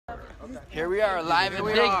Here we are, live in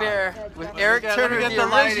Big Bear with Erik Turner, get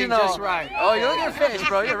the original. just right. Oh, you look at your face,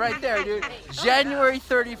 bro. You're right there, dude. January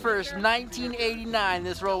 31st, 1989.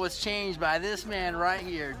 This role was changed by this man right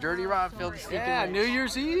here, Dirty Ron Field. Yeah, New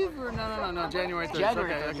Year's Eve or no, January 31st.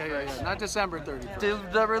 January Okay, not December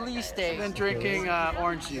 31st. The release date. Been drinking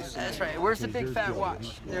orange juice. That's right. Where's the big fat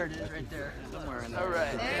watch? There it is, right there. Somewhere in there. All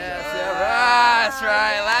right. That's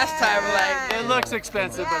right. Last time, like. It looks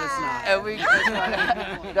expensive, but it's not. And we.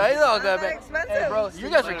 No, it's all good, man. Hey, bro, you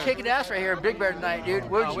guys are kicking ass right here in Big Bear tonight, dude.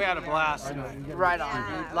 We had a blast tonight. Right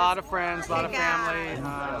on, dude. A lot of friends, a lot of family.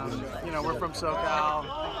 You know, we're from SoCal,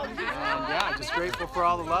 and yeah, just grateful for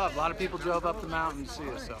all the love. A lot of people drove up the mountain to see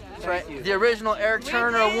us. So that's right. The original Erik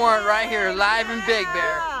Turner Warrant right here, live in Big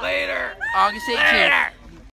Bear. Later, August 18th.